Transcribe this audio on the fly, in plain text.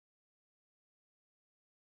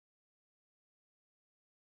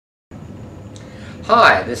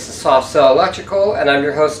Hi, this is NEC Electrical and I'm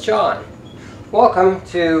your host John. Welcome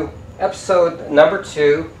to episode number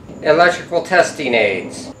 2, Electrical Testing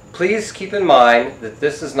Aids. Please keep in mind that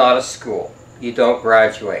this is not a school. You don't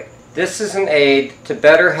graduate. This is an aid to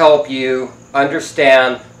better help you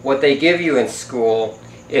understand what they give you in school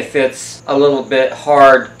if it's a little bit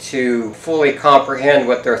hard to fully comprehend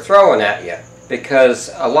what they're throwing at you.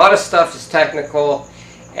 Because a lot of stuff is technical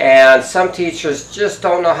and some teachers just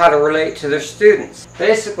don't know how to relate to their students.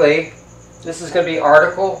 Basically, this is going to be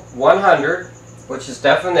Article 100, which is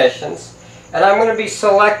definitions, and I'm going to be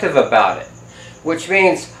selective about it, which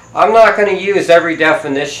means I'm not going to use every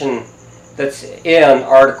definition that's in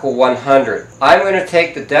Article 100. I'm going to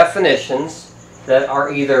take the definitions that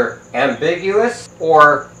are either ambiguous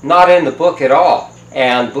or not in the book at all.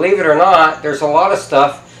 And believe it or not, there's a lot of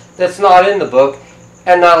stuff that's not in the book,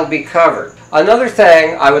 and that'll be covered. Another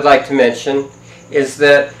thing I would like to mention is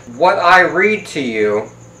that what I read to you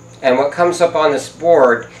and what comes up on this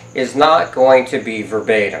board is not going to be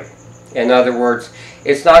verbatim. In other words,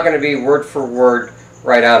 it's not going to be word for word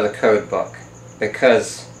right out of the code book,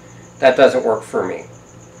 because that doesn't work for me.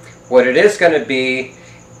 What it is going to be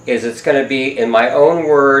is it's going to be in my own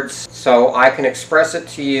words so I can express it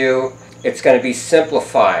to you. It's going to be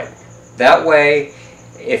simplified. That way,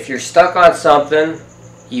 if you're stuck on something,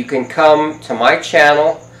 you can come to my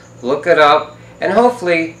channel, look it up, and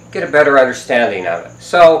hopefully get a better understanding of it.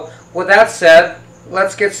 So, with that said,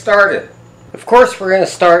 let's get started. Of course, we're going to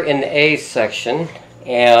start in the A section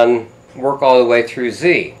and work all the way through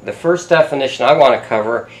Z. The first definition I want to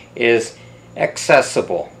cover is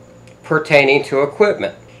accessible, pertaining to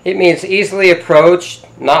equipment. It means easily approached,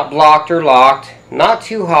 not blocked or locked, not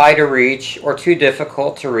too high to reach or too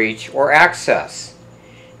difficult to reach or access.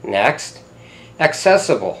 Next,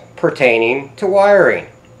 accessible, pertaining to wiring.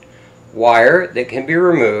 Wire that can be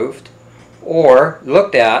removed or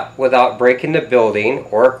looked at without breaking the building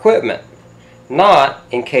or equipment, not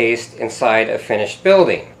encased inside a finished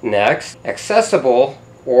building. Next, accessible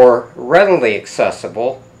or readily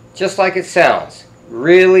accessible, just like it sounds,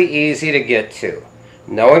 really easy to get to.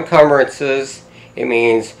 No encumbrances. It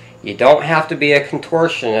means you don't have to be a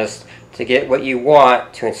contortionist to get what you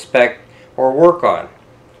want to inspect or work on.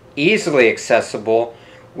 Easily accessible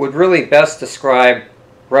would really best describe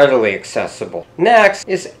readily accessible. Next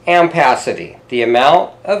is ampacity, the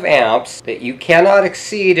amount of amps that you cannot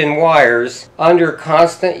exceed in wires under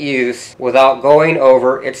constant use without going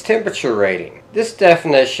over its temperature rating. This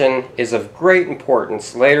definition is of great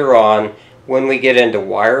importance later on when we get into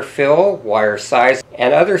wire fill, wire size,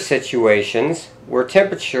 and other situations where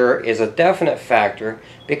temperature is a definite factor,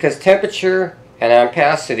 because temperature and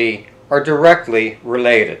ampacity are directly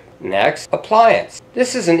related. Next, appliance.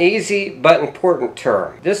 This is an easy but important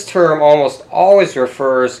term. This term almost always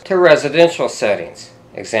refers to residential settings.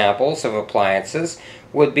 Examples of appliances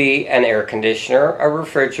would be an air conditioner, a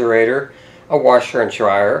refrigerator, a washer and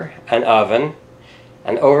dryer, an oven,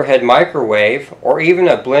 an overhead microwave, or even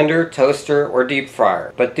a blender, toaster, or deep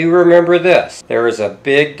fryer. But do remember this: there is a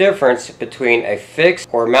big difference between a fixed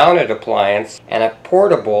or mounted appliance and a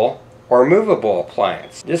portable or movable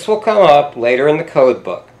appliance. This will come up later in the code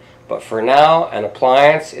book, but for now, an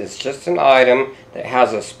appliance is just an item that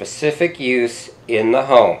has a specific use in the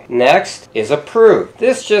home. Next is approved.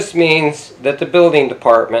 This just means that the building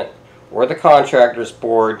department or the contractor's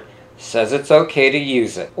board says it's okay to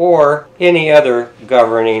use it, or any other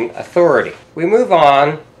governing authority. We move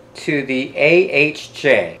on to the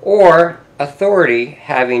AHJ, or authority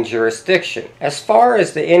having jurisdiction. As far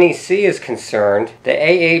as the NEC is concerned, the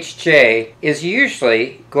AHJ is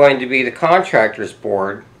usually going to be the contractor's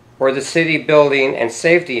board or the city building and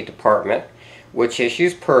safety department, which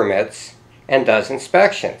issues permits and does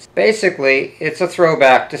inspections. Basically, it's a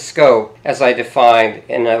throwback to scope as I defined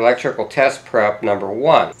in Electrical Test Prep number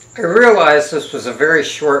 1. I realized this was a very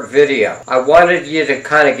short video. I wanted you to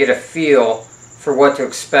kind of get a feel for what to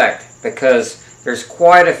expect, because there's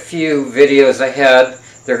quite a few videos ahead.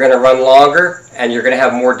 They're going to run longer and you're going to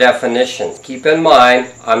have more definitions. Keep in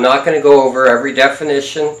mind, I'm not going to go over every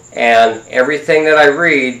definition, and everything that I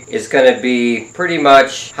read is going to be pretty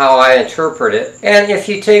much how I interpret it. And if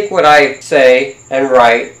you take what I say and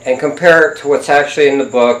write and compare it to what's actually in the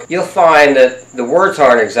book, you'll find that the words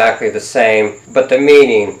aren't exactly the same, but the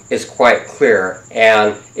meaning is quite clear,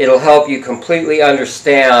 and it'll help you completely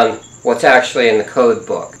understand what's actually in the code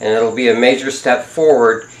book. And it'll be a major step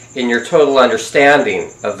forward in your total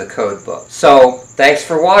understanding of the code book. So, thanks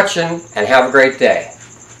for watching and have a great day.